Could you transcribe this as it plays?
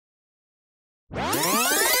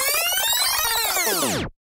Alright,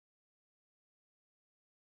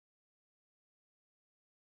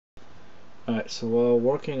 so while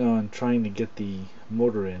working on trying to get the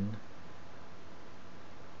motor in,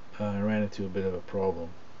 I ran into a bit of a problem.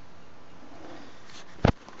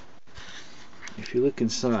 If you look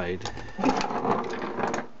inside,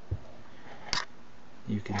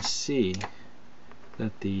 you can see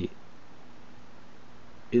that the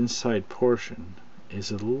inside portion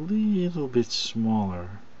is a little bit smaller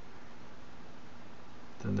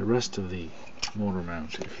than the rest of the motor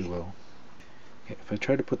mount, if you will. Okay, if I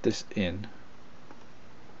try to put this in,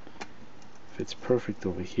 fits perfect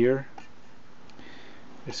over here.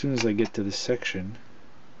 As soon as I get to this section,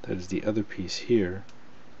 that is the other piece here,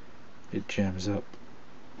 it jams up.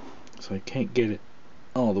 So I can't get it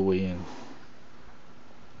all the way in.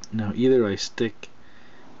 Now either I stick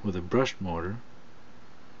with a brushed motor,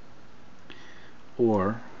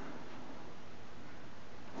 or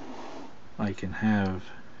I can have,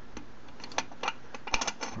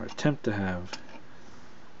 or attempt to have,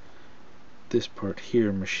 this part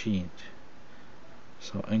here machined.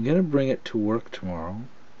 So I'm going to bring it to work tomorrow.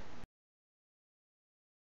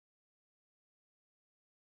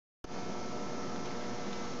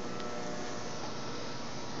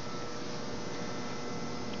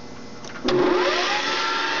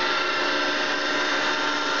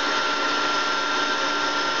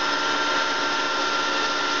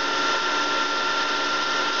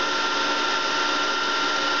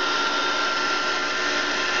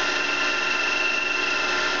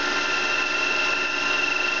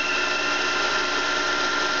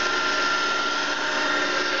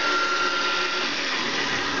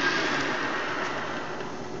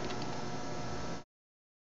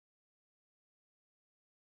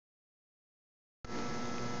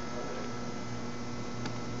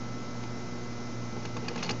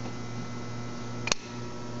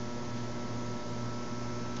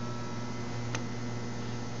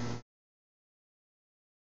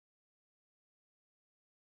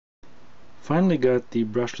 Finally got the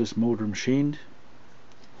brushless motor machined.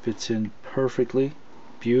 Fits in perfectly,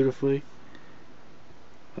 beautifully.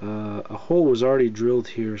 A hole was already drilled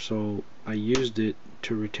here, so I used it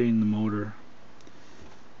to retain the motor.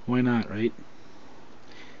 Why not, right?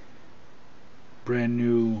 Brand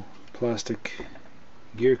new plastic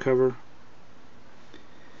gear cover.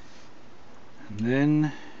 And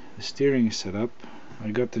then the steering is set up.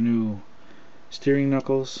 I got the new steering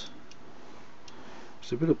knuckles.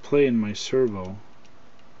 There's a bit of play in my servo,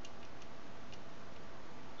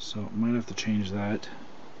 so might have to change that.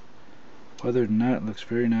 Other than that, it looks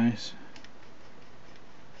very nice.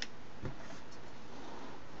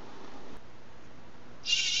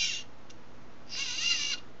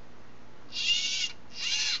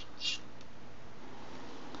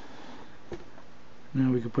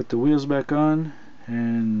 Now we can put the wheels back on,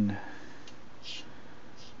 and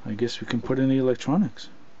I guess we can put in the electronics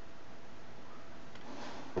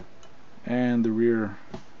and the rear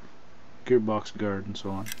gearbox guard and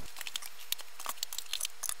so on.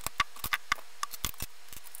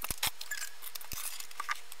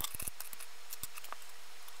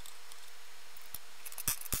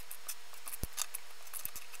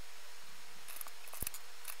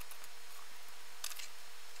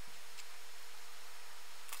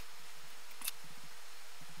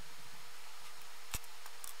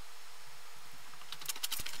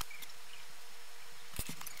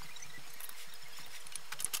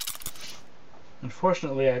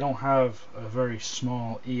 Unfortunately, I don't have a very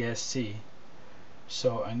small ESC,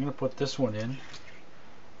 so I'm going to put this one in.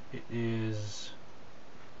 It is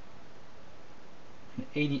an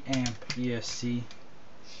 80 amp ESC.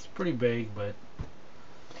 It's pretty big, but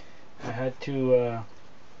I had to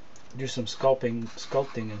do some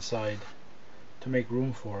sculpting inside to make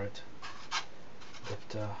room for it.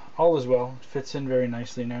 But all is well. It fits in very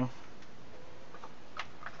nicely now.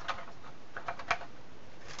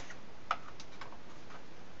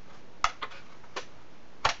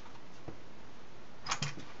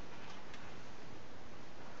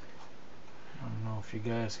 I don't know if you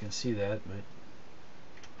guys can see that, but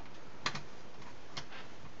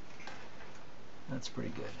that's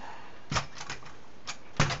pretty good.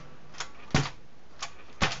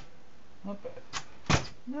 Not bad.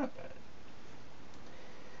 Not bad.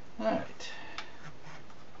 Alright.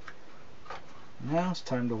 Now it's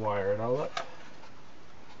time to wire it all up.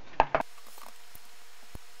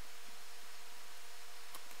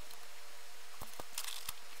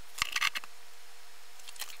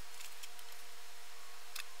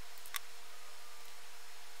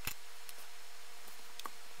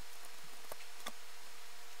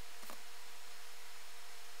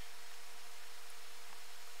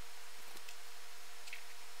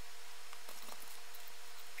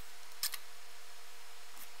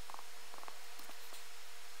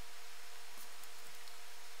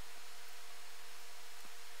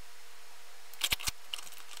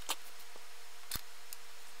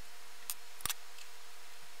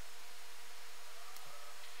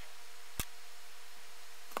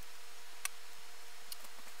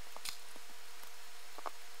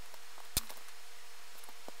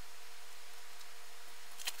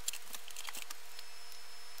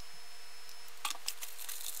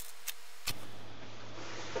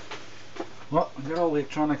 Well, I got all the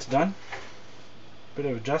electronics done. Bit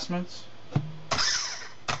of adjustments.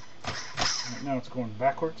 Right now it's going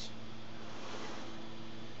backwards.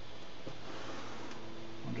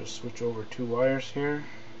 I'll just switch over 2 wires here.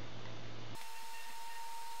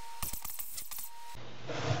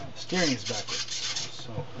 The steering is backwards,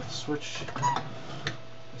 so let's switch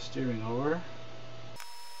the steering over.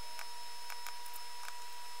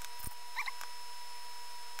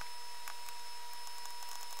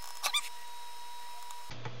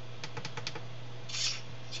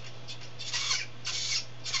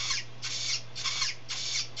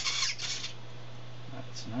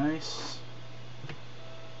 That's nice.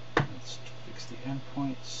 Let's fix the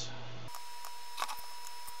endpoints.